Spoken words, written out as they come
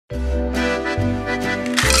Everybody,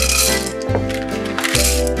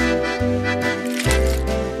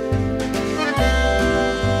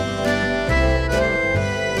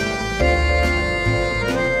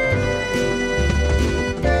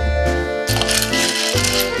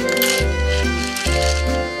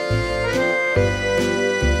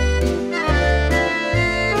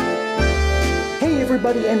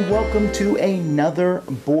 and welcome to another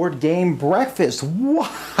board game breakfast. Wow.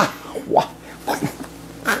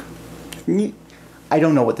 I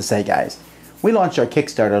don't know what to say, guys. We launched our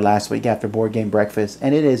Kickstarter last week after board game breakfast,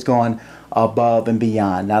 and it has gone above and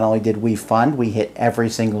beyond. Not only did we fund, we hit every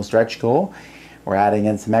single stretch goal. We're adding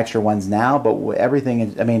in some extra ones now, but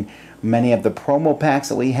everything, I mean, many of the promo packs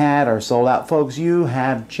that we had are sold out. Folks, you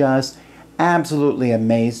have just absolutely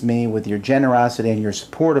amazed me with your generosity and your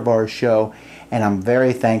support of our show, and I'm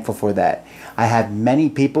very thankful for that. I have many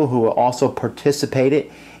people who also participated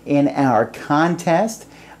in our contest.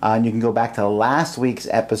 You can go back to last week's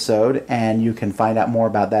episode and you can find out more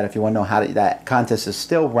about that if you want to know how that contest is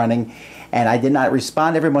still running. And I did not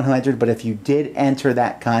respond to everyone who entered, but if you did enter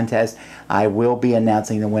that contest, I will be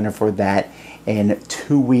announcing the winner for that in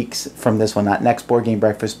 2 weeks from this one. Not next Board Game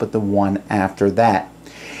Breakfast, but the one after that.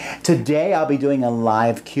 Today I'll be doing a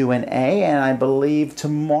live Q&A, and I believe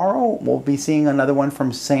tomorrow we'll be seeing another one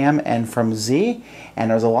from Sam and from Z. And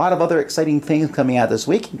there's a lot of other exciting things coming out this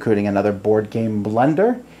week, including another board game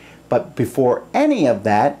blunder. But before any of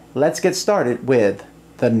that, let's get started with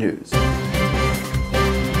the news.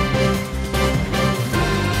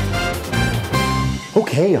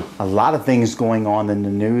 Okay, a lot of things going on in the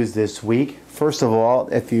news this week. First of all,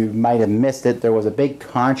 if you might have missed it, there was a big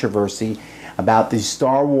controversy about the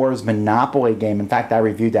Star Wars Monopoly game. In fact, I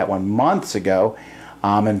reviewed that one months ago,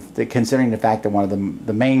 and considering the fact that one of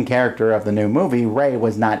the main character of the new movie, Rey,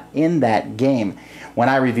 was not in that game. When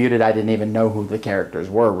I reviewed it, I didn't even know who the characters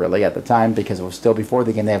were really at the time because it was still before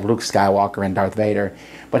the game. They have Luke Skywalker and Darth Vader.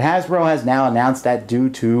 But Hasbro has now announced that due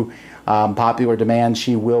to popular demand,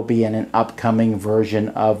 she will be in an upcoming version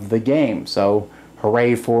of the game. So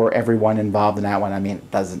hooray for everyone involved in that one. I mean, it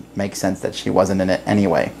doesn't make sense that she wasn't in it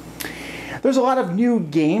anyway. There's a lot of new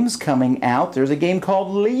games coming out. There's a game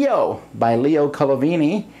called Leo by Leo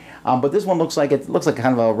Colovini, but this one looks like kind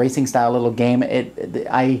of a racing style little game.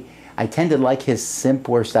 I tend to like his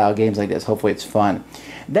simpler style games like this. Hopefully it's fun.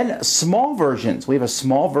 Then small versions. We have a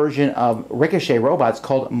small version of Ricochet Robots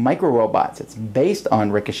called Micro Robots. It's based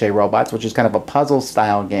on Ricochet Robots, which is kind of a puzzle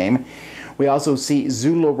style game. We also see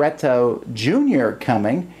Zularetto Jr.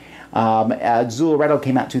 coming. Zularetto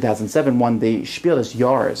came out in 2007, won the Spiel des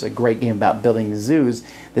Jahres, a great game about building zoos.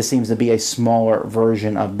 This seems to be a smaller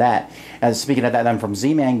version of that. Speaking of that, I'm from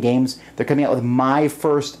Z-Man Games. They're coming out with My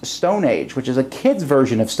First Stone Age, which is a kid's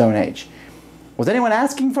version of Stone Age. Was anyone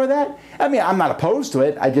asking for that? I mean, I'm not opposed to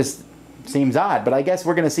it. I just seems odd. But I guess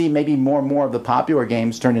we're going to see maybe more and more of the popular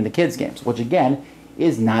games turned into kids' games, which again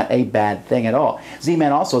is not a bad thing at all.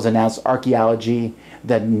 Z-Man also has announced Archaeology,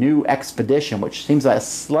 the New Expedition, which seems like a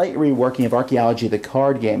slight reworking of Archaeology, the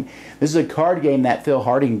card game. This is a card game that Phil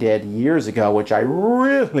Harding did years ago, which I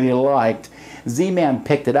really liked. Z-Man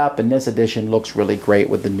picked it up, and this edition looks really great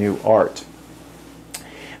with the new art.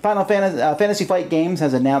 Final Fantasy Flight Games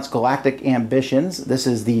has announced Galactic Ambitions. This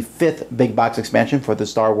is the 5th big box expansion for the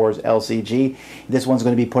Star Wars LCG. This one's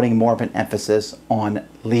going to be putting more of an emphasis on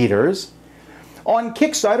leaders. On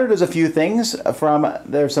Kickstarter, there's a few things.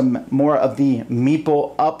 There's some more of the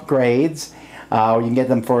Meeple upgrades. You can get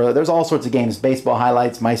them for, there's all sorts of games. Baseball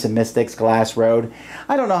Highlights, Mice and Mystics, Glass Road.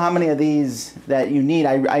 I don't know how many of these that you need.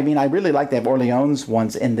 I mean, I really like to have Orleans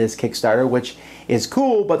ones in this Kickstarter, which is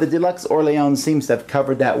cool, but the Deluxe Orleans seems to have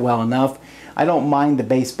covered that well enough. I don't mind the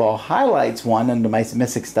Baseball Highlights one and the Mice and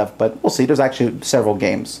Mystics stuff, but we'll see. There's actually several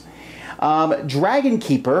games. Dragon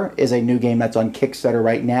Keeper is a new game that's on Kickstarter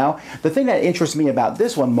right now. The thing that interests me about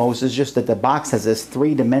this one most is just that the box has this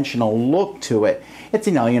three-dimensional look to it. It's,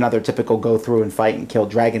 you know, another typical go through and fight and kill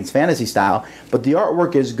dragons fantasy style, but the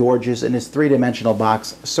artwork is gorgeous, and this three-dimensional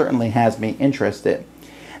box certainly has me interested.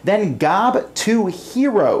 Then Gob 2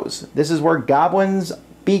 Heroes. This is where goblins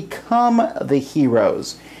become the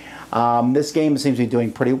heroes. This game seems to be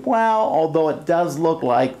doing pretty well, although it does look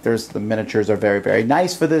like the miniatures are very, very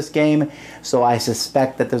nice for this game, so I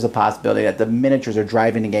suspect that there's a possibility that the miniatures are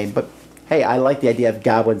driving the game. But hey, I like the idea of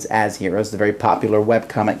goblins as heroes. The very popular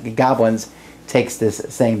webcomic Goblins takes this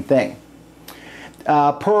same thing.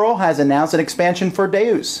 Pearl has announced an expansion for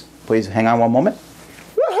Deus. Please hang on one moment.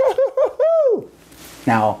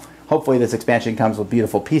 Now, hopefully this expansion comes with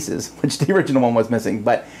beautiful pieces, which the original one was missing,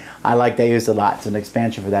 but I like They Used a Lot. It's an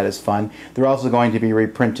expansion for that is fun. They're also going to be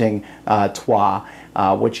reprinting Trois,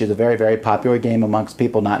 which is a very, very popular game amongst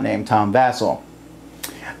people not named Tom Vasel.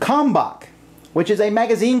 Kalmbach, which is a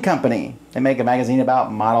magazine company. They make a magazine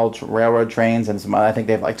about model railroad trains and some other, I think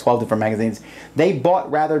they have like 12 different magazines. They bought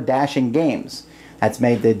Rather Dashing Games. That's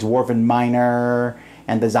made the Dwarven Miner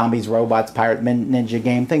and the Zombies, Robots, Pirate Ninja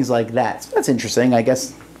game, things like that. So that's interesting. I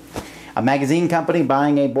guess a magazine company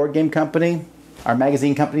buying a board game company. Are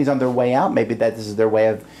magazine companies on their way out? Maybe that this is their way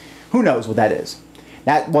of, who knows what that is.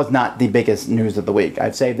 That was not the biggest news of the week.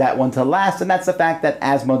 I've saved that one to last, and that's the fact that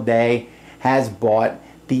Asmodee has bought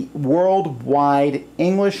the worldwide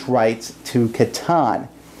English rights to Catan.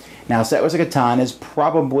 Now, Settlers of Catan is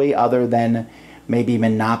probably, other than maybe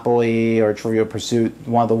Monopoly or Trivial Pursuit,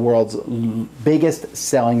 one of the world's biggest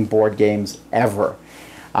selling board games ever.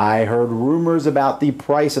 I heard rumors about the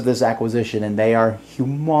price of this acquisition, and they are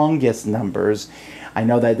humongous numbers. I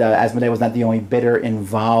know that Asmodee was not the only bidder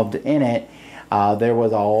involved in it. There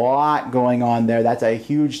was a lot going on there. That's a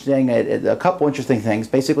huge thing. A couple interesting things.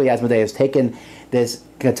 Basically, Asmodee has taken this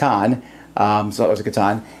Catan, so it was a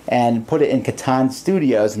Catan, and put it in Catan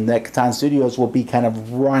Studios, and that Catan Studios will be kind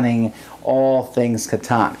of running all things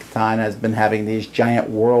Catan. Catan has been having these giant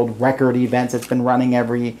world record events. It's been running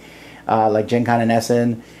every like Gen Con and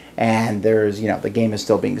Essen, and there's, the game is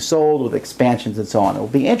still being sold with expansions and so on. It will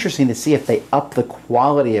be interesting to see if they up the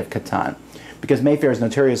quality of Catan, because Mayfair is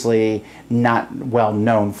notoriously not well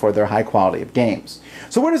known for their high quality of games.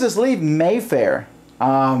 So where does this leave Mayfair?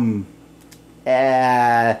 Catan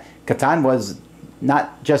was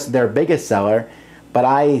not just their biggest seller, but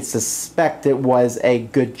I suspect it was a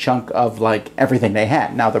good chunk of like everything they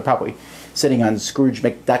had. Now they're probably sitting on Scrooge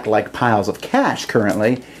McDuck-like piles of cash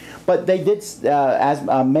currently. But they did, as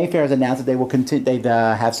Mayfair has announced, that they will continue. They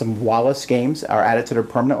have some Wallace games are added to their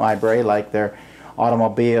permanent library, like their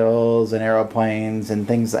automobiles and aeroplanes and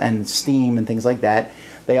things, and Steam and things like that.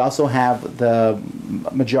 They also have the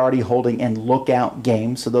majority holding in Lookout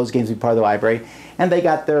games, so those games will be part of the library. And they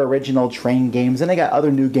got their original train games, and they got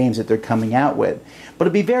other new games that they're coming out with. But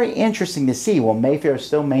it'd be very interesting to see, will Mayfair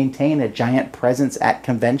still maintain a giant presence at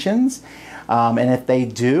conventions? And if they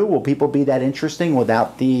do, will people be that interesting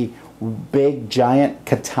without the big, giant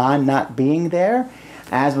Catan not being there?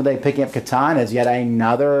 Asmodee picking up Catan as yet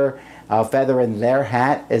another feather in their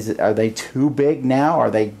hat. Are they too big now?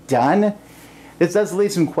 Are they done? This does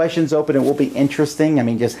leave some questions open. It will be interesting. I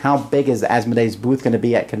mean, just how big is Asmodee's booth going to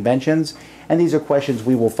be at conventions? And these are questions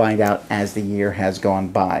we will find out as the year has gone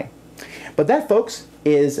by. But that, folks,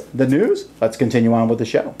 is the news. Let's continue on with the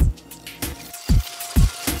show.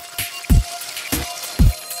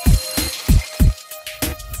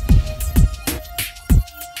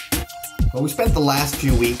 Well, we spent the last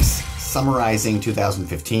few weeks summarizing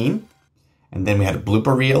 2015, and then we had a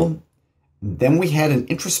blooper reel. Then we had an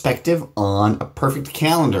introspective on a perfect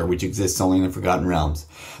calendar, which exists only in the Forgotten Realms.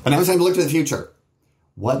 But now it's time to look to the future.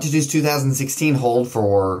 What does 2016 hold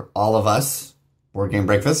for all of us, Board Game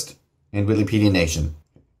Breakfast, and Whitleypedia Nation?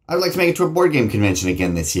 I would like to make it to a board game convention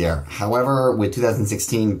again this year. However, with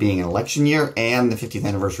 2016 being an election year and the 50th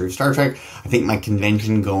anniversary of Star Trek, I think my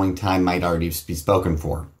convention going time might already be spoken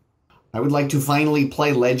for. I would like to finally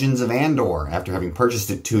play Legends of Andor after having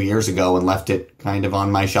purchased it 2 years ago and left it kind of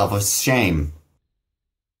on my shelf of shame.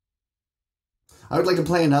 I would like to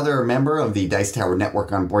play another member of the Dice Tower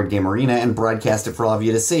Network on Board Game Arena and broadcast it for all of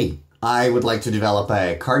you to see. I would like to develop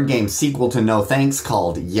a card game sequel to No Thanks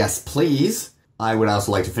called Yes Please. I would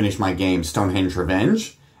also like to finish my game Stonehenge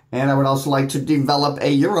Revenge. And I would also like to develop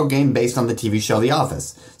a Euro game based on the TV show The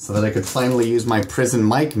Office, so that I could finally use my prison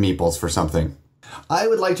mic meeples for something. I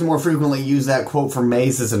would like to more frequently use that quote from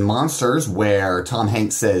Mazes and Monsters where Tom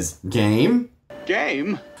Hanks says, "Game?"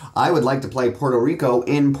 Game? I would like to play Puerto Rico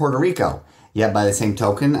in Puerto Rico. Yet by the same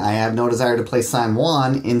token, I have no desire to play San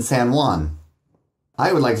Juan in San Juan.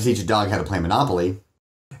 I would like to teach a dog how to play Monopoly.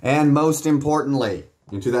 And most importantly,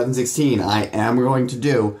 in 2016, I am going to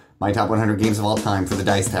do my top 100 games of all time for the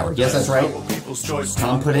Dice Tower. Yes, that's right.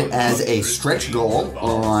 Tom put it as a stretch goal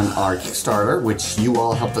on our Kickstarter, which you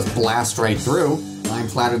all helped us blast right through. I'm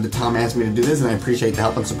flattered that Tom asked me to do this, and I appreciate the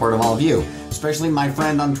help and support of all of you, especially my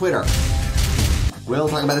friend on Twitter. We'll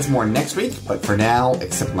talk about this more next week, but for now,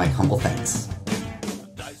 accept my humble thanks.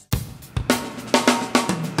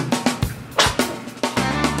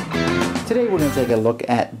 Today we're going to take a look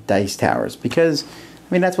at Dice Towers because,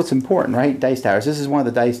 that's what's important, right? Dice Towers. This is one of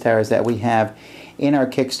the Dice Towers that we have in our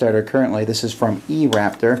Kickstarter currently. This is from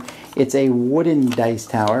eRaptor. It's a wooden dice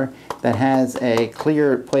tower that has a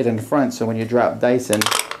clear plate in front, so when you drop dice in,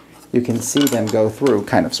 You can see them go through,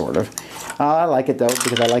 kind of, sort of. I like it, though,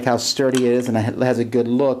 because I like how sturdy it is, and it has a good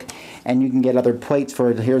look. And you can get other plates for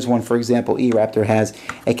it. Here's one, for example. E-Raptor has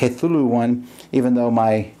a Cthulhu one, even though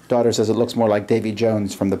my daughter says it looks more like Davy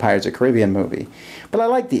Jones from the Pirates of the Caribbean movie. But I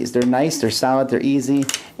like these. They're nice, they're solid, they're easy,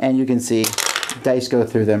 and you can see dice go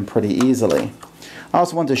through them pretty easily. I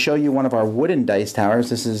also want to show you one of our wooden dice towers.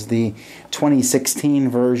 This is the 2016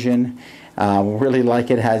 version. Really like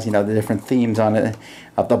it. It has, you know, the different themes on it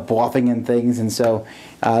of the bluffing and things. And so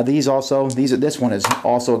this one is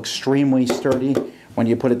also extremely sturdy when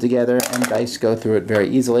you put it together, and dice go through it very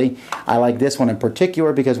easily. I like this one in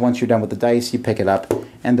particular because once you're done with the dice, you pick it up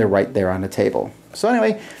and they're right there on the table. So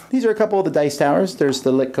anyway, these are a couple of the dice towers. There's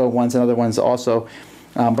the Litco ones and other ones also.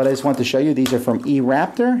 But I just want to show you, these are from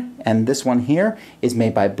E-Raptor, and this one here is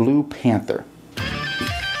made by Blue Panther.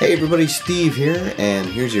 Hey everybody, Steve here, and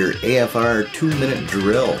here's your AFR 2-minute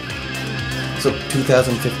drill. So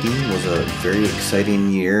 2015 was a very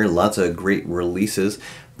exciting year, lots of great releases,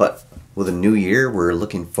 but with a new year, we're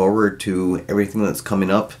looking forward to everything that's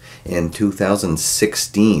coming up in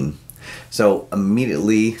 2016. So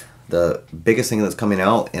immediately, the biggest thing that's coming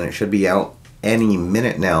out, and it should be out any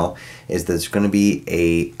minute now, is there's going to be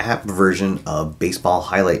a app version of Baseball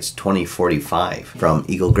Highlights 2045 from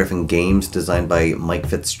Eagle Griffin Games, designed by Mike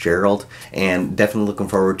Fitzgerald, and definitely looking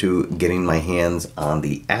forward to getting my hands on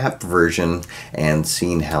the app version and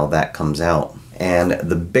seeing how that comes out. And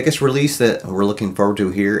the biggest release that we're looking forward to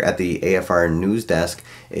here at the AFR News Desk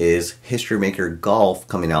is History Maker Golf,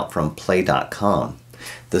 coming out from Play.com.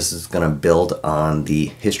 This is going to build on the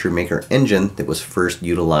History Maker engine that was first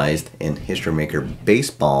utilized in History Maker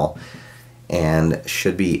Baseball, and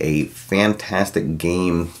should be a fantastic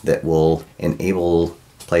game that will enable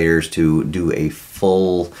players to do a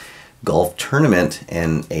full golf tournament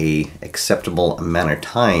in a acceptable amount of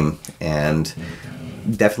time, and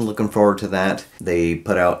definitely looking forward to that. They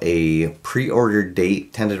put out a pre-order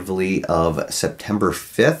date tentatively of September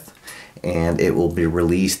 5th, and it will be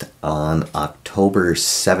released on October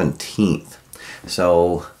 17th.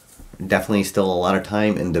 So definitely still a lot of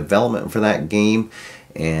time in development for that game,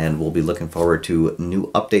 and we'll be looking forward to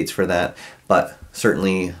new updates for that. But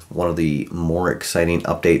certainly one of the more exciting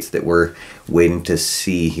updates that we're waiting to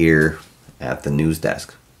see here at the news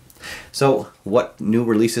desk. So what new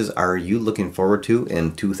releases are you looking forward to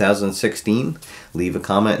in 2016? Leave a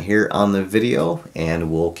comment here on the video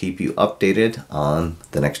and we'll keep you updated on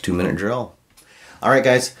the next 2-minute drill. Alright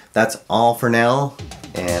guys, that's all for now,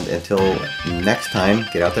 and until next time,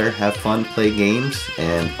 get out there, have fun, play games,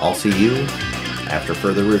 and I'll see you after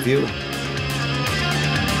further review.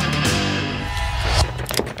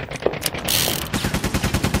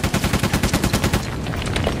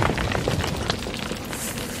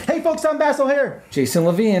 Folks, I'm Vasel here. Jason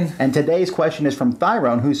Levine. And today's question is from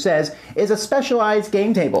Tyrone, who says, is a specialized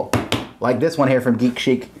game table, like this one here from Geek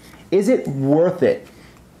Chic, is it worth it?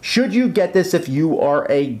 Should you get this if you are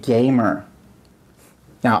a gamer?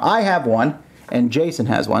 Now, I have one, and Jason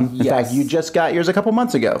has one. In fact, you just got yours a couple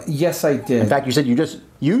months ago. Yes, I did. In fact, you said you just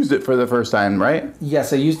used it for the first time, right?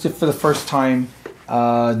 Yes, I used it for the first time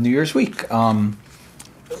New Year's week.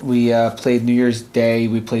 We played New Year's Day.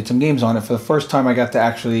 We played some games on it. For the first time, I got to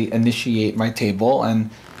actually initiate my table, and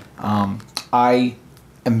I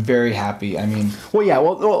am very happy. I mean... Well, yeah,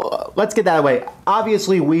 well, let's get that away.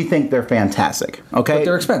 Obviously, we think they're fantastic, okay? But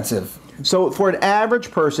they're expensive. So, for an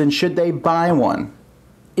average person, should they buy one?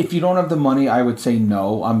 If you don't have the money, I would say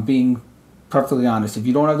no. I'm being perfectly honest. If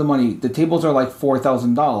you don't have the money, the tables are like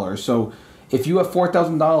 $4,000. So, if you have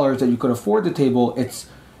 $4,000 that you could afford the table, it's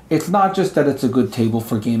not just that it's a good table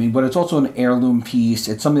for gaming, but it's also an heirloom piece.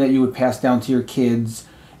 It's something that you would pass down to your kids.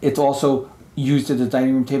 It's also used as a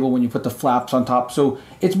dining room table when you put the flaps on top. So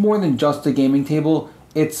it's more than just a gaming table.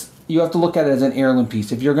 You have to look at it as an heirloom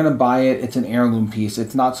piece. If you're going to buy it, it's an heirloom piece.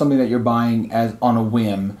 It's not something that you're buying as on a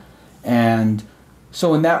whim. And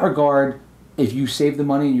so in that regard, if you save the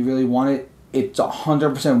money and you really want it, it's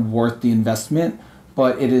 100% worth the investment.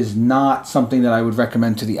 But it is not something that I would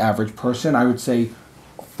recommend to the average person. I would say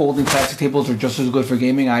folding plastic tables are just as good for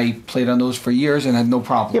gaming. I played on those for years and had no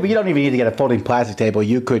problem. Yeah, but you don't even need to get a folding plastic table.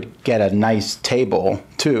 You could get a nice table,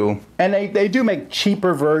 too. And they do make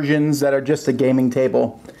cheaper versions that are just a gaming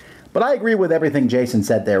table. But I agree with everything Jason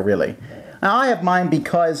said there, really. Now, I have mine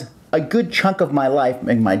because a good chunk of my life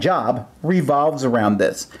and my job revolves around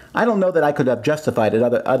this. I don't know that I could have justified it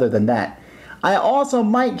other than that. I also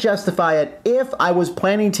might justify it if I was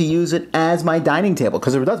planning to use it as my dining table,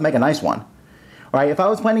 because it does make a nice one. All right, if I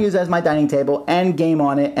was planning to use it as my dining table and game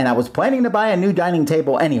on it, and I was planning to buy a new dining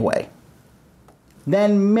table anyway,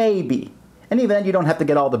 then maybe. And even then, you don't have to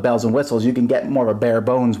get all the bells and whistles. You can get more of a bare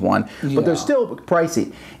bones one. But they're still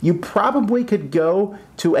pricey. You probably could go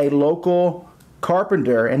to a local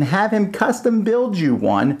carpenter and have him custom build you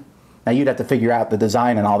one. Now, you'd have to figure out the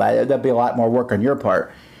design and all that. That'd be a lot more work on your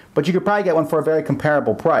part. But you could probably get one for a very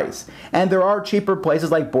comparable price. And there are cheaper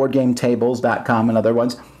places like BoardGameTables.com and other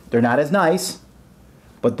ones. They're not as nice,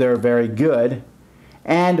 but they're very good.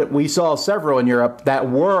 And we saw several in Europe that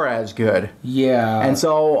were as good. Yeah. And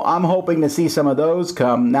so I'm hoping to see some of those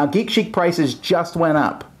come. Now, Geek Chic prices just went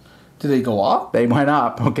up. Did they go up? They went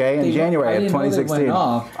up, okay, in January of 2016. They went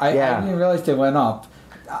up. I didn't realize they went up.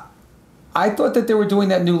 I thought that they were doing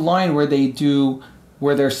that new line where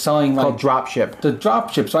they're selling like... Called drop ship. The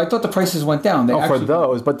drop ship. So I thought the prices went down. For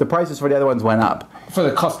those, but the prices for the other ones went up. For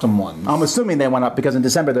the custom ones. I'm assuming they went up because in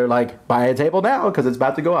December they're like, buy a table now because it's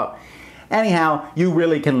about to go up. Anyhow, you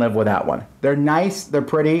really can live without one. They're nice, they're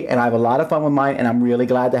pretty, and I have a lot of fun with mine, and I'm really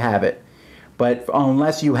glad to have it. But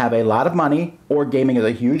unless you have a lot of money, or gaming is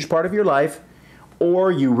a huge part of your life,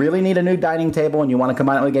 or you really need a new dining table and you want to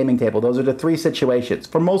combine it with a gaming table, those are the three situations.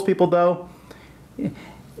 For most people, though,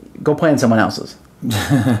 go play on someone else's.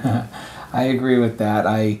 I agree with that.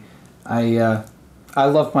 I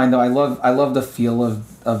love mine though. I love the feel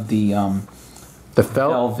of the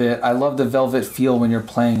velvet. I love the velvet feel when you're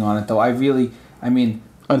playing on it though. And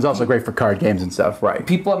it's also great for card games and stuff, right?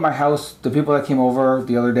 People at my house, the people that came over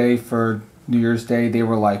the other day for New Year's Day, they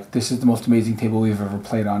were like, "This is the most amazing table we've ever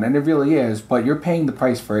played on," and it really is. But you're paying the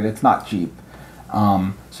price for it. It's not cheap.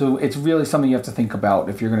 So it's really something you have to think about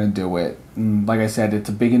if you're going to do it. And like I said, it's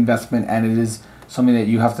a big investment, and it is something that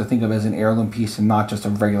you have to think of as an heirloom piece and not just a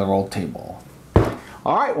regular old table.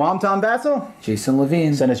 All right, well, I'm Tom Vasel. Jason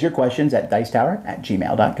Levine. Send us your questions at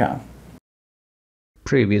dicetower@gmail.com.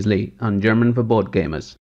 Previously on German for Board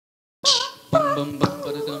Gamers.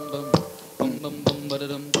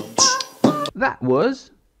 That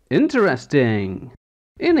was interesting.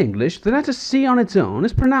 In English, the letter C on its own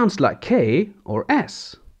is pronounced like K or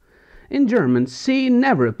S. In German, C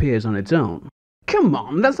never appears on its own. Come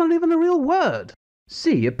on, that's not even a real word.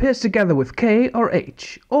 C appears together with K or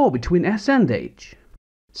H, or between S and H.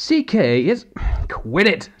 CK is... Quit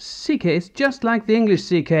it! CK is just like the English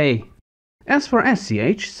CK. As for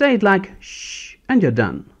SCH, say it like shh, and you're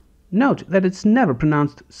done. Note that it's never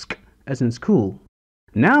pronounced sk, as in school.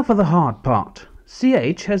 Now for the hard part.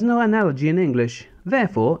 CH has no analogy in English,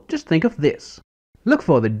 therefore just think of this. Look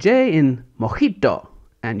for the J in mojito,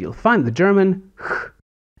 and you'll find the German h.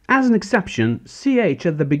 As an exception, CH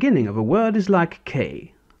at the beginning of a word is like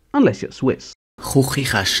K, unless you're Swiss.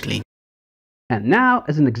 And now,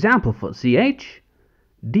 as an example for CH,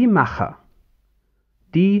 die Macher.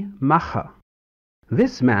 Die Macher.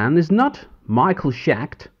 This man is not Michael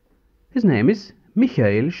Schacht. His name is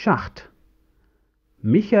Michael Schacht.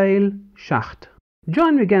 Michael Schacht.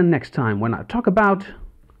 Join me again next time when I talk about...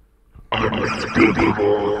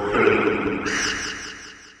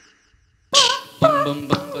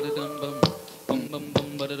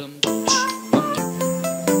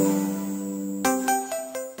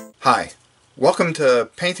 Hi, welcome to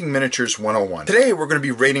Painting Miniatures 101. Today we're going to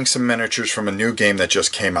be rating some miniatures from a new game that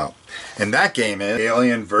just came out. And that game is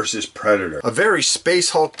Alien vs. Predator. A very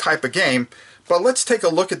Space Hulk type of game, but let's take a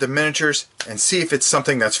look at the miniatures and see if it's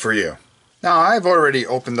something that's for you. Now, I've already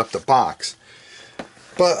opened up the box,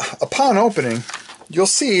 but upon opening, you'll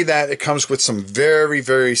see that it comes with some very,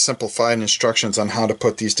 very simplified instructions on how to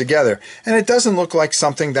put these together. And it doesn't look like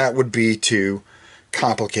something that would be too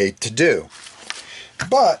complicated to do.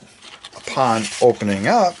 But upon opening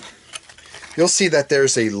up, you'll see that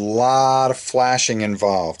there's a lot of flashing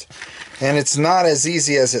involved. And it's not as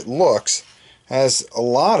easy as it looks, as a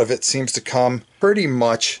lot of it seems to come pretty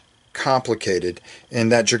much complicated in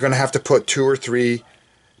that you're going to have to put 2 or 3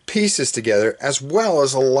 pieces together, as well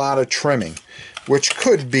as a lot of trimming, which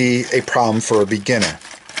could be a problem for a beginner.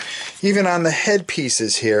 Even on the head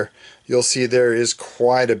pieces here, you'll see there is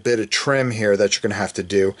quite a bit of trim here that you're going to have to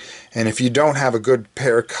do, and if you don't have a good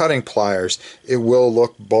pair of cutting pliers, it will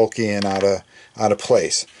look bulky and out of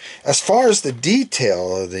place. As far as the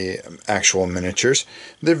detail of the actual miniatures,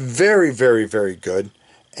 they're very, very, very good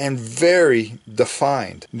and very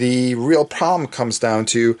defined. The real problem comes down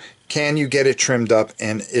to, can you get it trimmed up,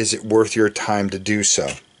 and is it worth your time to do so?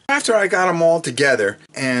 After I got them all together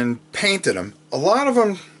and painted them, a lot of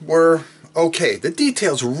them were okay. The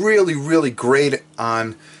details really, really great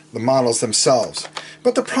on the models themselves.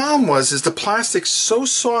 But the problem is the plastic's so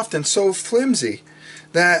soft and so flimsy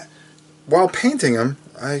that while painting them,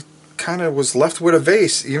 I kind of was left with a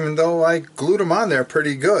vase, even though I glued them on there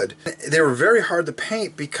pretty good. They were very hard to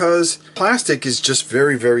paint because plastic is just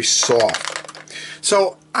very, very soft.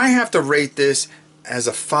 So I have to rate this as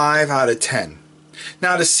a 5 out of 10.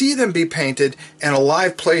 Now, to see them be painted and a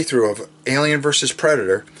live playthrough of Alien vs.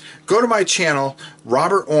 Predator, go to my channel,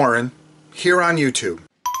 Robert Oren, here on YouTube.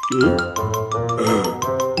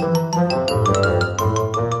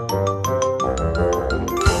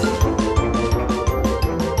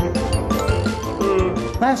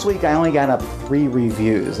 Last week I only got up 3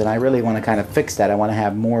 reviews, and I really want to kind of fix that. I want to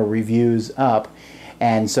have more reviews up.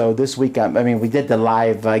 And so this week, I mean, we did the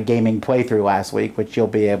live gaming playthrough last week, which you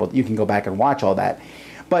can go back and watch all that.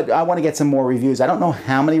 But I want to get some more reviews. I don't know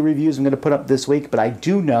how many reviews I'm going to put up this week, but I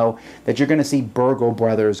do know that you're going to see Burgle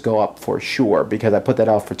Brothers go up for sure, because I put that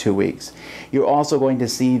off for 2 weeks. You're also going to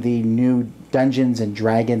see the new Dungeons &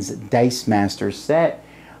 Dragons Dice Master set.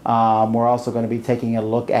 We're also going to be taking a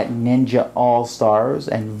look at Ninja All-Stars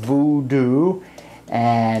and Voodoo,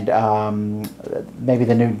 and maybe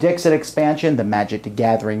the new Dixit expansion, the Magic the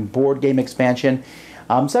Gathering board game expansion,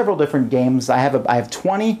 several different games. I have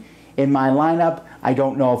 20 in my lineup. I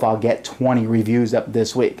don't know if I'll get 20 reviews up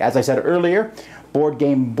this week. As I said earlier, Board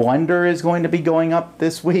Game Blender is going to be going up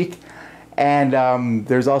this week, and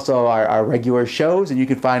there's also our regular shows, and you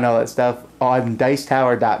can find all that stuff on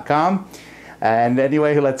Dicetower.com. And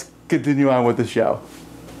anyway, let's continue on with the show.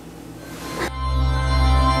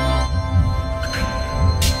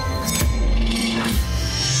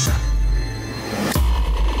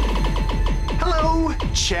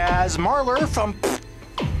 Chaz Marler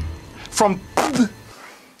from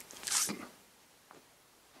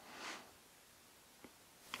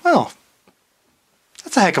well,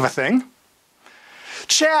 that's a heck of a thing.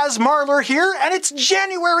 Chaz Marler here, and it's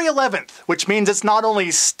January 11th, which means it's not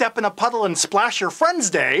only Step in a Puddle and Splash Your Friends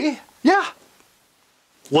Day, yeah,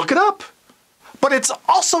 look it up, but it's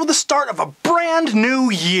also the start of a brand new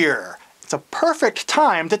year. It's a perfect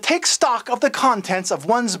time to take stock of the contents of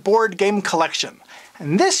one's board game collection.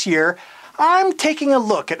 And this year, I'm taking a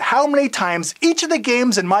look at how many times each of the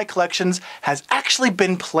games in my collections has actually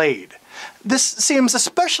been played. This seems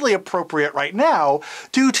especially appropriate right now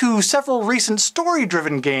due to several recent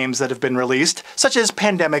story-driven games that have been released, such as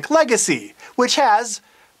Pandemic Legacy, which has,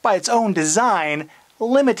 by its own design,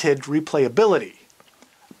 limited replayability.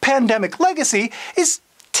 Pandemic Legacy is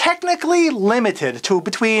technically limited to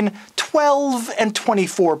between 12 and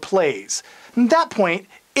 24 plays. At that point,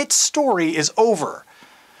 its story is over.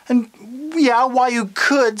 And yeah, while you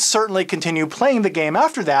could certainly continue playing the game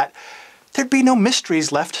after that, there'd be no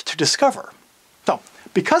mysteries left to discover. So,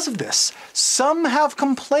 because of this, some have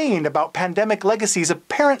complained about Pandemic Legacy's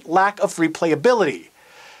apparent lack of replayability.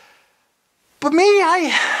 But me,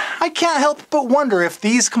 I can't help but wonder if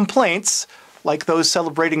these complaints, like those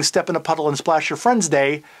celebrating Step in a Puddle and Splash Your Friends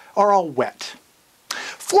Day, are all wet.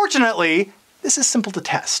 Fortunately, this is simple to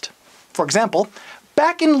test. For example,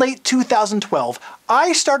 back in late 2012,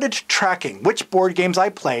 I started tracking which board games I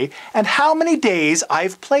play and how many days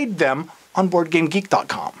I've played them on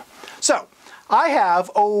BoardGameGeek.com. So, I have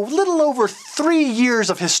a little over 3 years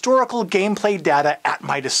of historical gameplay data at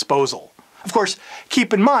my disposal. Of course,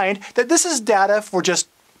 keep in mind that this is data for just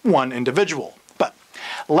one individual. But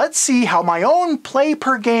let's see how my own play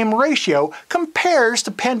per game ratio compares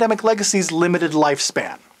to Pandemic Legacy's limited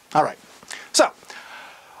lifespan. Alright, so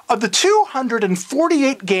of the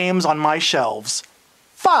 248 games on my shelves,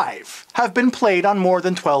 5 have been played on more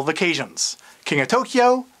than 12 occasions. King of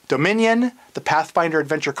Tokyo, Dominion, the Pathfinder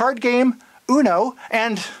adventure card game, Uno,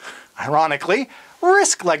 and, ironically,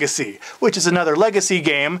 Risk Legacy, which is another legacy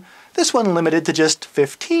game, this one limited to just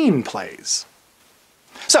 15 plays.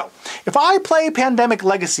 So, if I play Pandemic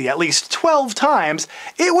Legacy at least 12 times,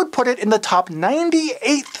 it would put it in the top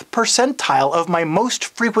 98th percentile of my most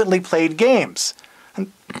frequently played games.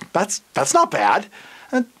 And that's not bad.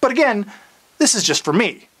 But again, this is just for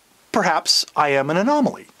me. Perhaps I am an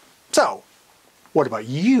anomaly. So, what about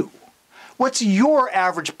you? What's your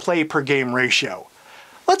average play per game ratio?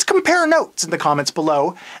 Let's compare notes in the comments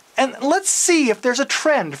below, and let's see if there's a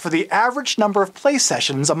trend for the average number of play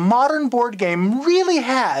sessions a modern board game really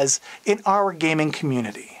has in our gaming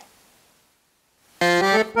community.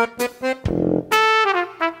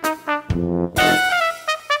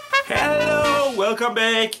 Hello, welcome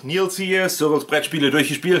back. Niels here, Circles Brettspiele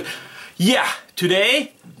durchgespielt. Yeah,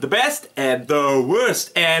 today, the best and the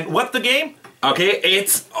worst. And what the game? Okay,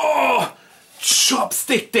 it's,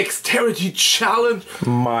 Chopstick Dexterity Challenge.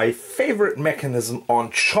 My favorite mechanism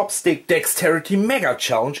on Chopstick Dexterity Mega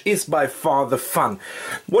Challenge is by far the fun.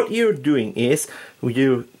 What you're doing is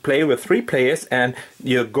you play with 3 players and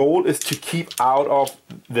your goal is to keep out of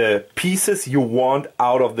the pieces you want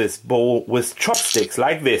out of this bowl with chopsticks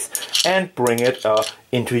like this and bring it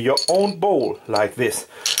into your own bowl like this.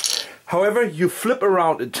 However, you flip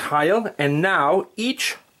around a tile, and now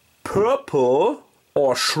each purple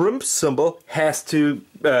or shrimp symbol has to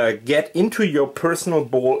get into your personal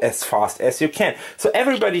bowl as fast as you can. So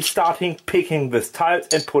everybody's starting picking this tiles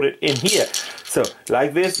and put it in here. So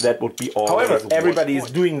like this, that would be all. However, everybody is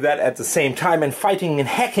doing that at the same time and fighting and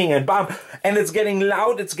hacking and bam, and it's getting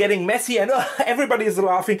loud, it's getting messy, and everybody is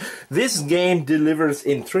laughing. This game delivers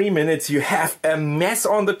in 3 minutes. You have a mess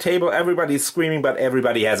on the table, everybody is screaming, but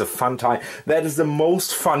everybody has a fun time. That is the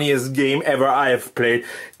most funniest game ever I have played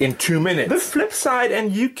in 2 minutes. The flip side,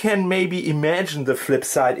 and you can maybe imagine the flip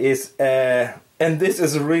side is, and this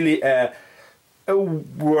is really a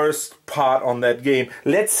worst part on that game.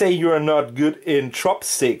 Let's say you are not good in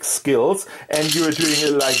chopstick skills and you're doing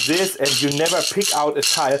it like this and you never pick out a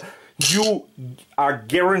tile. You are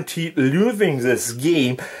guaranteed losing this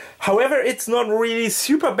game. However, it's not really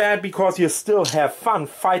super bad because you still have fun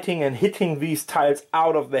fighting and hitting these tiles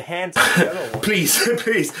out of the hands.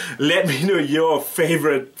 Please let me know your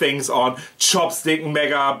favorite things on Chopstick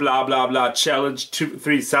Mega blah blah blah Challenge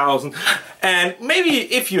 3000. And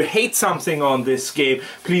maybe if you hate something on this game,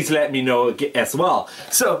 please let me know as well.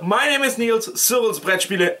 So, my name is Niels, Cyril's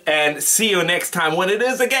Brettspiele, and see you next time when it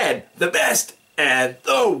is again the best and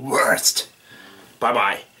the worst. Bye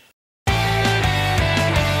bye.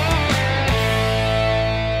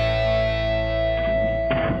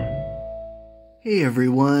 Hey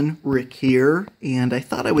everyone, Rick here, and I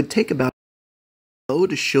thought I would take about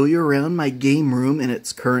to show you around my game room in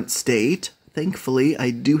its current state. Thankfully, I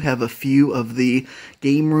do have a few of the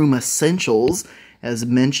game room essentials, as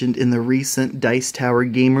mentioned in the recent Dice Tower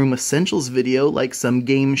Game Room Essentials video, like some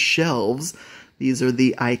game shelves. These are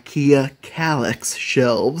the IKEA Kallax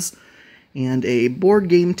shelves, and a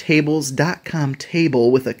BoardGameTables.com table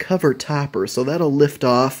with a cover topper, so that'll lift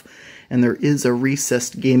off, and there is a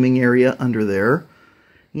recessed gaming area under there.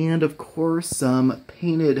 And of course some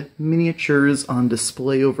painted miniatures on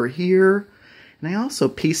display over here. And I also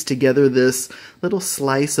pieced together this little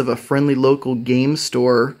slice of a friendly local game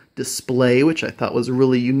store display, which I thought was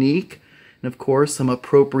really unique. And of course some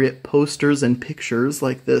appropriate posters and pictures,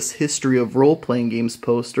 like this History of Role-Playing Games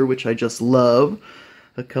poster, which I just love.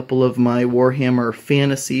 A couple of my Warhammer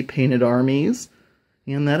Fantasy painted armies.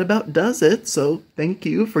 And that about does it, so thank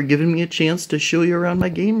you for giving me a chance to show you around my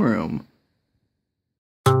game room.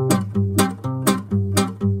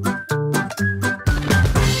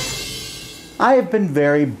 I have been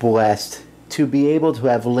very blessed to be able to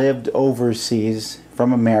have lived overseas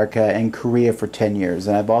from America and Korea for 10 years.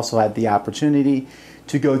 And I've also had the opportunity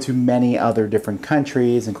to go to many other different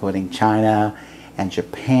countries, including China and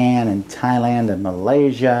Japan and Thailand and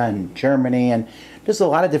Malaysia and Germany, and just a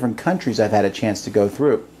lot of different countries I've had a chance to go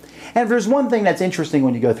through. And if there's one thing that's interesting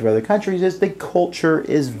when you go through other countries, is the culture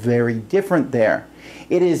is very different there.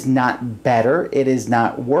 It is not better, it is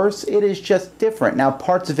not worse, it is just different. Now,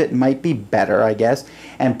 parts of it might be better, I guess,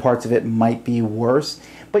 and parts of it might be worse,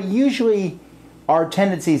 but usually our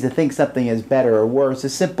tendencies to think something is better or worse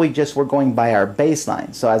is simply just we're going by our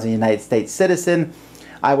baseline. So as a United States citizen,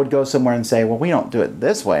 I would go somewhere and say, well, we don't do it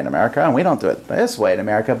this way in America, and we don't do it this way in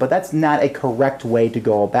America, but that's not a correct way to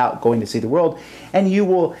go about going to see the world, and you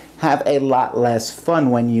will have a lot less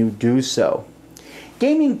fun when you do so.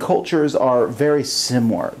 Gaming cultures are very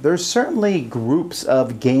similar. There's certainly groups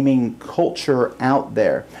of gaming culture out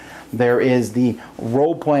there. There is the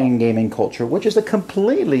role-playing gaming culture, which is a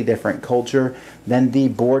completely different culture than the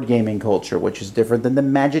board gaming culture, which is different than the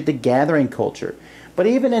Magic the Gathering culture. But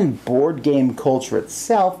even in board game culture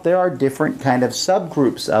itself, there are different kind of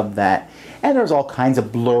subgroups of that. And there's all kinds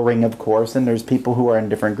of blurring, of course, and there's people who are in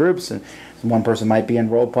different groups. And one person might be in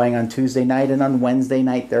role-playing on Tuesday night, and on Wednesday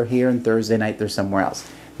night they're here, and Thursday night they're somewhere else.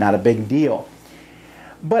 Not a big deal.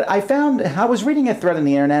 But I was reading a thread on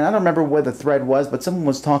the internet, I don't remember where the thread was, but someone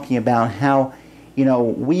was talking about how, you know,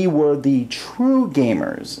 we were the true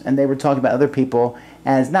gamers, and they were talking about other people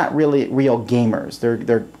as not really real gamers.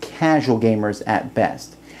 They're casual gamers at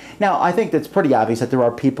best. Now, I think that's pretty obvious that there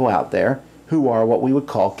are people out there who are what we would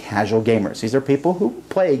call casual gamers. These are people who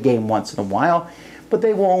play a game once in a while, but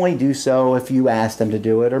they will only do so if you ask them to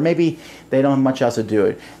do it, or maybe they don't have much else to do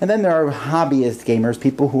it. And then there are hobbyist gamers,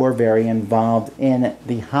 people who are very involved in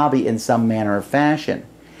the hobby in some manner or fashion.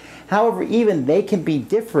 However, even they can be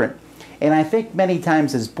different. And I think many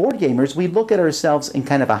times as board gamers, we look at ourselves in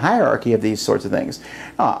kind of a hierarchy of these sorts of things.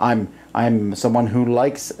 I'm someone who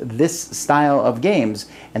likes this style of games,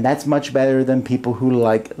 and that's much better than people who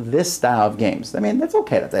like this style of games. I mean, it's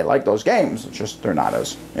okay that they like those games, it's just they're not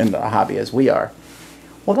as in the hobby as we are.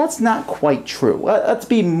 Well, that's not quite true. Let's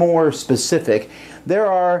be more specific. There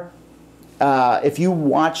are if you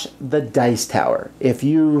watch the Dice Tower, if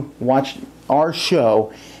you watch our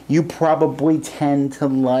show, you probably tend to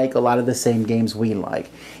like a lot of the same games we like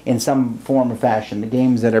in some form or fashion, the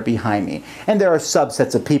games that are behind me. And there are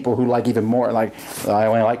subsets of people who like even more, like I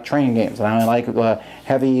only like training games, and I only like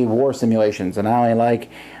heavy war simulations, and I only like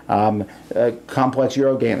complex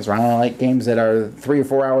Euro games, or I only like games that are 3 or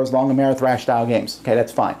 4 hours long, Amerithrash style games. Okay,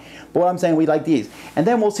 that's fine. But what I'm saying, we like these. And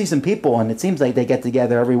then we'll see some people, and it seems like they get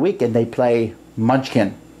together every week and they play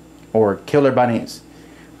Munchkin or Killer Bunnies.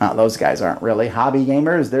 Those guys aren't really hobby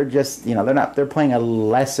gamers. They're just, they're playing a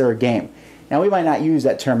lesser game. Now, we might not use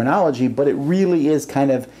that terminology, but it really is kind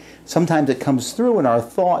of, sometimes it comes through in our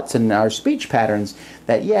thoughts and our speech patterns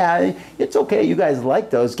that, yeah, it's okay, you guys like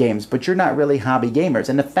those games, but you're not really hobby gamers.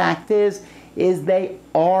 And the fact is they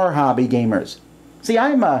are hobby gamers. See,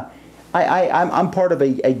 I'm part of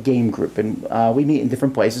a game group, and we meet in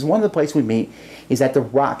different places. One of the places we meet is at the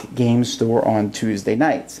Rock Game Store on Tuesday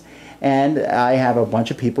nights. And I have a bunch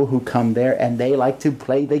of people who come there, and they like to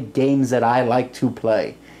play the games that I like to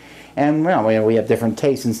play. And well, we have different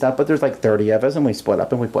tastes and stuff, but there's like 30 of us, and we split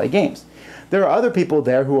up and we play games. There are other people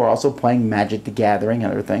there who are also playing Magic the Gathering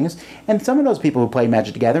and other things. And some of those people who play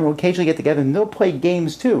Magic the Gathering will occasionally get together and they'll play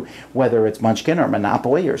games too, whether it's Munchkin or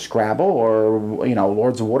Monopoly or Scrabble or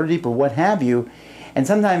Lords of Waterdeep or what have you. And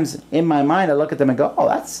sometimes in my mind I look at them and go, oh,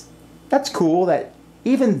 that's cool that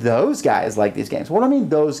even those guys like these games. What do I mean,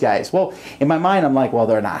 those guys? Well, in my mind, I'm like, well,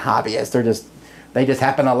 they're not hobbyists. They just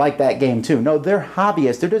happen to like that game too. No, they're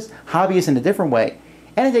hobbyists. They're just hobbyists in a different way.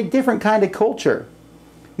 And it's a different kind of culture.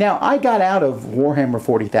 Now, I got out of Warhammer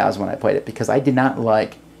 40,000 when I played it because I did not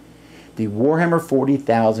like the Warhammer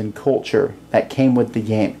 40,000 culture that came with the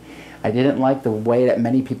game. I didn't like the way that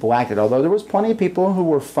many people acted. Although there was plenty of people who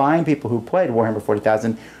were fine people who played Warhammer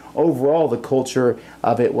 40,000, overall, the culture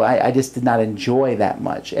of it, I just did not enjoy that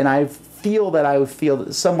much. And I feel that I would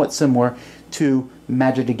feel somewhat similar to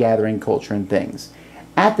Magic the Gathering culture and things.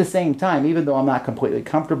 At the same time, even though I'm not completely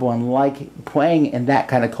comfortable and like playing in that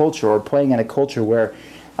kind of culture or playing in a culture where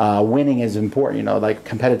winning is important, like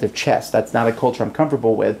competitive chess, that's not a culture I'm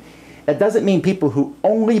comfortable with. That doesn't mean people who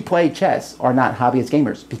only play chess are not hobbyist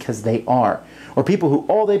gamers, because they are. Or people who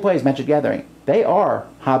all they play is Magic the Gathering. They are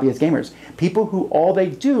hobbyist gamers. People who all they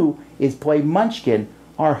do is play Munchkin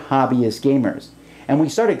are hobbyist gamers. And we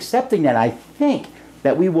start accepting that, I think,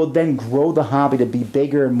 that we will then grow the hobby to be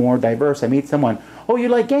bigger and more diverse. I meet someone, oh, you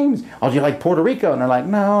like games? Oh, do you like Puerto Rico? And they're like,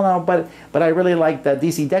 no, but I really like the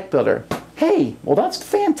DC Deck Builder. Hey, well, that's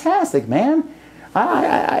fantastic, man.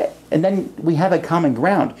 And then we have a common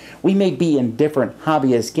ground. We may be in different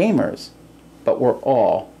hobbyist gamers, but we're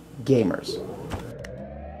all gamers.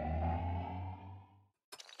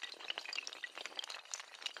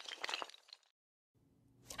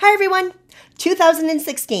 Hi everyone!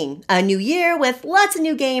 2016, a new year with lots of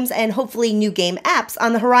new games and hopefully new game apps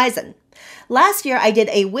on the horizon. Last year I did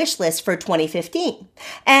a wish list for 2015,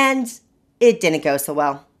 and it didn't go so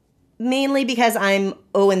well. Mainly because I'm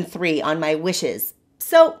 0-3 on my wishes.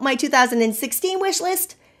 So my 2016 wish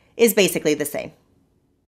list is basically the same.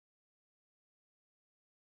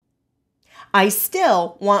 I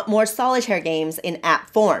still want more solitaire games in app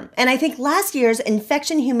form, and I think last year's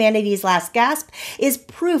Infection Humanity's Last Gasp is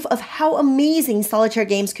proof of how amazing solitaire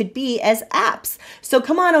games could be as apps. So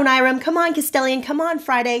come on, Oniram, come on, Castellian, come on,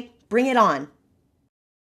 Friday, bring it on.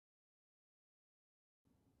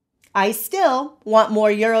 I still want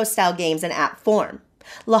more Euro-style games in app form.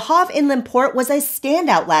 Le Havre Inland Port was a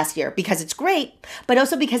standout last year because it's great, but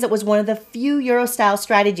also because it was one of the few Euro-style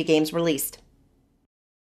strategy games released.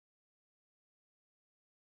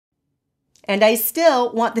 And I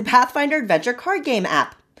still want the Pathfinder Adventure card game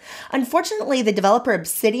app. Unfortunately, the developer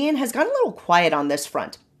Obsidian has gone a little quiet on this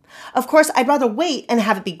front. Of course, I'd rather wait and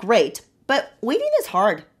have it be great, but waiting is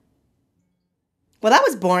hard. Well, that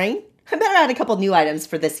was boring. I better add a couple new items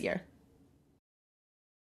for this year.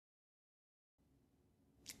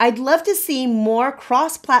 I'd love to see more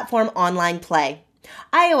cross-platform online play.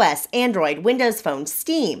 iOS, Android, Windows Phone,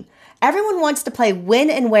 Steam. Everyone wants to play when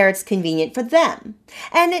and where it's convenient for them.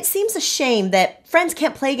 And it seems a shame that friends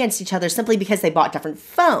can't play against each other simply because they bought different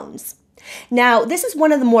phones. Now, this is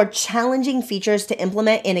one of the more challenging features to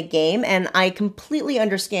implement in a game, and I completely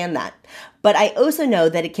understand that. But I also know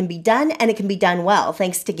that it can be done, and it can be done well,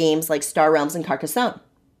 thanks to games like Star Realms and Carcassonne.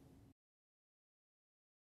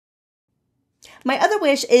 My other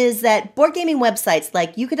wish is that board gaming websites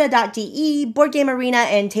like Yucata.de, Board Game Arena,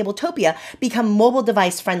 and Tabletopia become mobile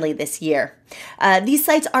device friendly this year. These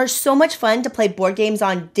sites are so much fun to play board games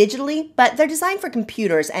on digitally, but they're designed for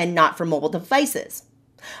computers and not for mobile devices.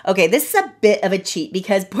 Okay, this is a bit of a cheat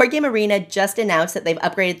because Board Game Arena just announced that they've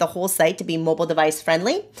upgraded the whole site to be mobile device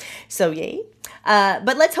friendly. So yay.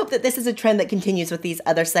 But let's hope that this is a trend that continues with these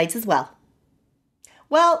other sites as well.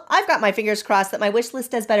 Well, I've got my fingers crossed that my wish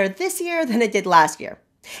list does better this year than it did last year.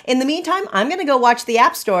 In the meantime, I'm going to go watch the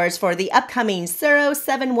app stores for the upcoming Suro,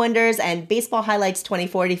 7 Wonders, and Baseball Highlights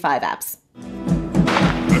 2045 apps.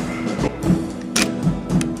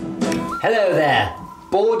 Hello there,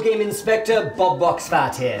 Board Game Inspector Bob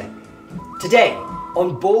Boxfat here. Today,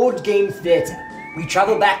 on Board Game Theatre, we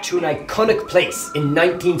travel back to an iconic place in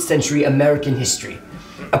 19th century American history.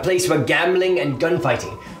 A place where gambling and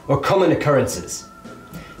gunfighting were common occurrences.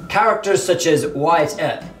 Characters such as Wyatt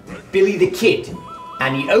Earp, Billy the Kid,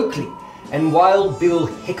 Annie Oakley, and Wild Bill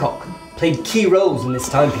Hickok played key roles in this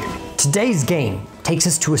time period. Today's game takes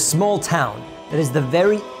us to a small town that is the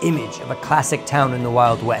very image of a classic town in the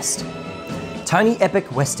Wild West. Tiny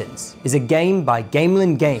Epic Westerns is a game by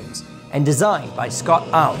Gamelin Games and designed by Scott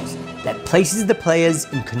Owls that places the players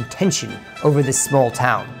in contention over this small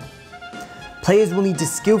town. Players will need to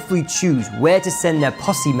skillfully choose where to send their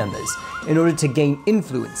posse members in order to gain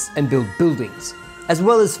influence and build buildings, as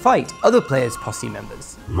well as fight other players' posse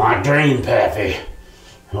members. My dream pappy,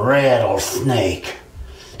 Rattlesnake.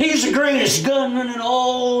 He's the greatest gunman in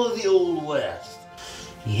all of the Old West.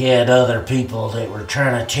 He had other people that were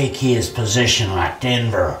trying to take his position like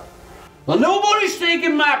Denver. Well, nobody's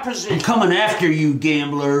taking my position. I'm coming after you,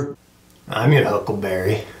 gambler. I'm your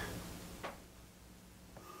Huckleberry.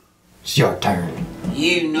 It's your turn.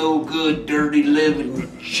 You no good, dirty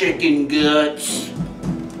living chicken guts.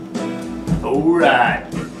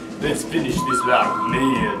 Alright, let's finish this like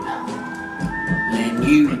men. Then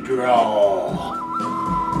you draw.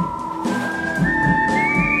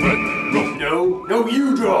 No,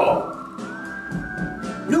 you draw.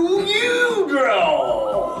 No, you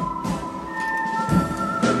draw.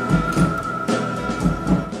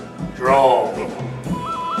 Draw.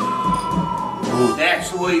 Oh, that's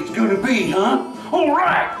the way it's gonna be, huh? All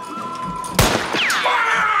right.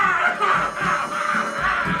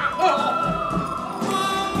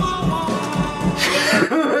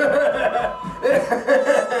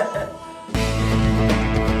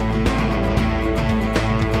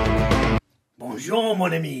 Bonjour,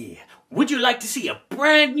 mon ami. Would you like to see a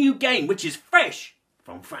brand new game which is fresh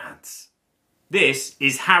from France? This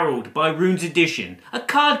is Harold by Runes Edition, a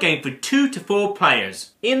card game for 2 to 4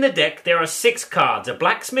 players. In the deck there are 6 cards, a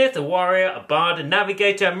blacksmith, a warrior, a bard, a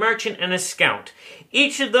navigator, a merchant and a scout.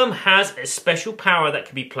 Each of them has a special power that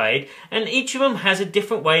can be played, and each of them has a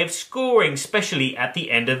different way of scoring, especially at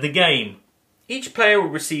the end of the game. Each player will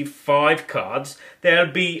receive 5 cards. There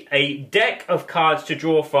will be a deck of cards to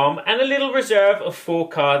draw from and a little reserve of 4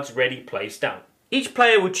 cards ready placed down. Each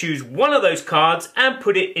player will choose one of those cards and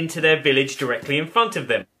put it into their village directly in front of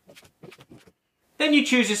them. Then you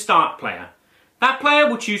choose a start player. That player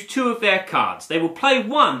will choose 2 of their cards. They will play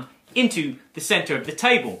one into the centre of the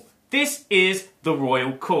table. This is the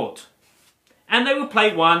royal court. And they will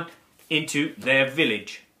play one into their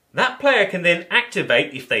village. That player can then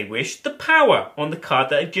activate, if they wish, the power on the card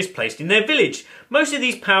that they've just placed in their village. Most of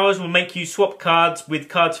these powers will make you swap cards with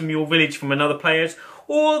cards from your village from another player's,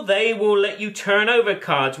 or they will let you turn over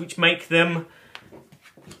cards which make them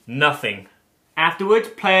nothing. Afterwards,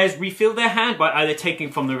 players refill their hand by either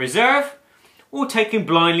taking from the reserve or taking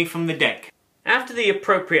blindly from the deck. After the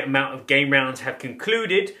appropriate amount of game rounds have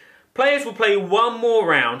concluded, players will play one more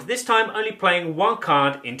round, this time only playing 1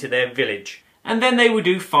 card into their village. And then they will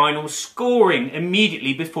do final scoring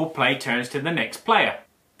immediately before play turns to the next player.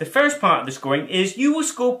 The first part of the scoring is you will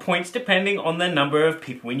score points depending on the number of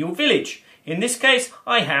people in your village. In this case,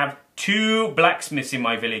 I have 2 blacksmiths in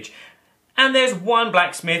my village. And there's 1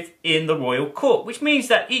 blacksmith in the royal court, which means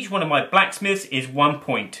that each one of my blacksmiths is 1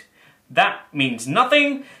 point. That means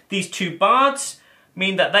nothing. These 2 bards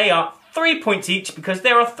mean that they are 3 points each because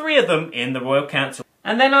there are 3 of them in the royal council.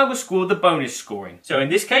 And then I will score the bonus scoring. So in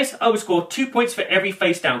this case, I will score 2 points for every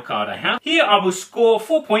face down card I have. Here I will score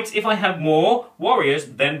 4 points if I have more warriors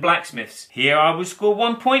than blacksmiths. Here I will score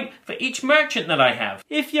 1 point for each merchant that I have.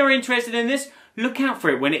 If you're interested in this, look out for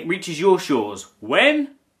it when it reaches your shores.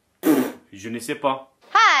 When? Je ne sais pas.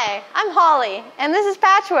 Hi, I'm Holly, and this is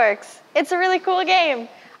Patchworks. It's a really cool game.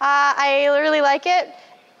 I really like it,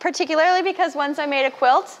 particularly because once I made a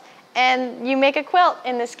quilt, and you make a quilt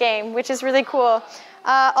in this game, which is really cool.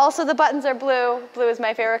 Also, the buttons are blue. Blue is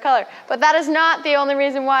my favorite color. But that is not the only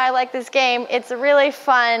reason why I like this game. It's a really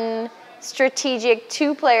fun, strategic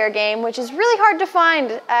 2-player game, which is really hard to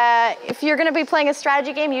find. If you're going to be playing a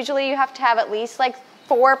strategy game, usually you have to have at least like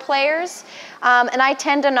 4 players. And I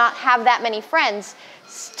tend to not have that many friends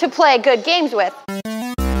to play good games with.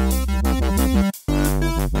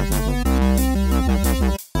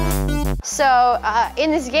 So in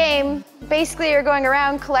this game, basically you're going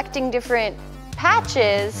around collecting different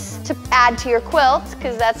patches to add to your quilt,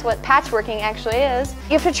 because that's what patchworking actually is.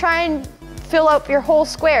 You have to try and fill up your whole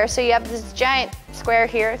square. So you have this giant square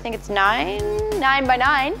here, I think it's 9 by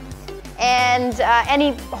 9. And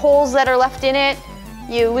any holes that are left in it,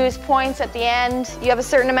 you lose points at the end. You have a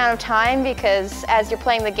certain amount of time because as you're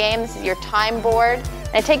playing the game, this is your time board.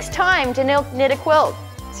 And it takes time to knit a quilt.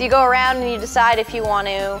 So you go around and you decide if you want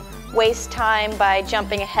to waste time by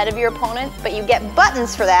jumping ahead of your opponent, but you get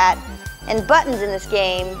buttons for that. And buttons in this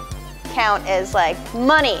game count as like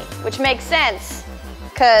money, which makes sense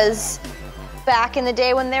because back in the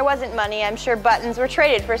day when there wasn't money, I'm sure buttons were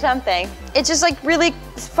traded for something. It's just like really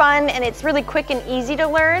fun and it's really quick and easy to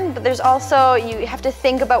learn, but there's also, you have to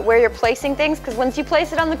think about where you're placing things because once you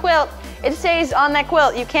place it on the quilt, it stays on that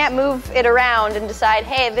quilt. You can't move it around and decide,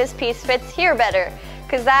 hey, this piece fits here better,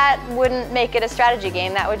 because that wouldn't make it a strategy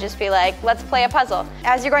game. That would just be like, let's play a puzzle.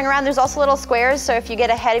 As you're going around, there's also little squares, so if you get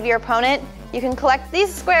ahead of your opponent, you can collect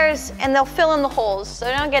these squares and they'll fill in the holes, so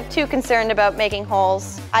don't get too concerned about making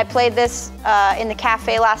holes. I played this in the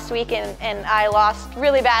cafe last week and I lost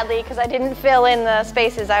really badly because I didn't fill in the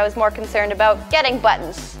spaces. I was more concerned about getting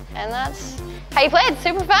buttons. And that's how you play it. It's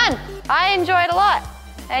super fun. I enjoy it a lot.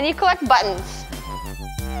 And you collect buttons.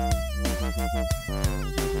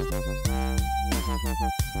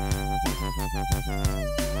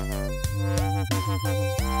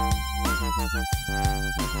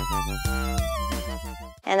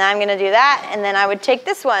 And I'm gonna do that, and then I would take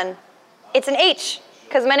this one. It's an H,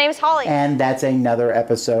 because my name's Holly. And that's another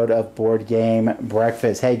episode of Board Game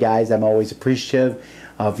Breakfast. Hey guys, I'm always appreciative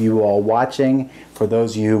of you all watching. For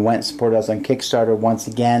those of you who went and supported us on Kickstarter, once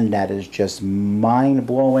again, that is just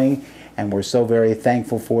mind-blowing, and we're so very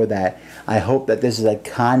thankful for that. I hope that this is a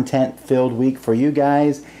content-filled week for you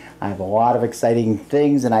guys. I have a lot of exciting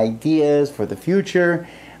things and ideas for the future.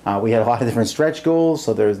 We had a lot of different stretch goals,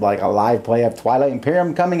 so there's like a live play of Twilight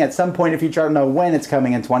Imperium coming at some point. If you try to know when it's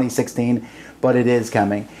coming in 2016, but it is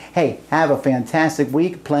coming. Hey, have a fantastic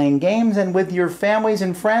week playing games and with your families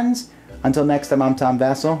and friends. Until next time, I'm Tom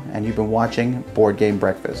Vasel, and you've been watching Board Game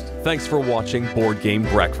Breakfast. Thanks for watching Board Game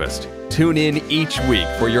Breakfast. Tune in each week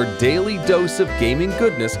for your daily dose of gaming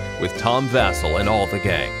goodness with Tom Vasel and all the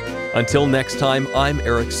gang. Until next time, I'm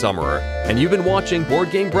Eric Summerer, and you've been watching Board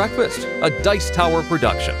Game Breakfast, a Dice Tower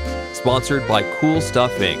production, sponsored by Cool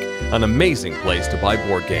Stuff Inc., an amazing place to buy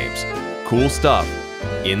board games. Cool stuff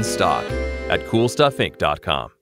in stock at CoolStuffInc.com.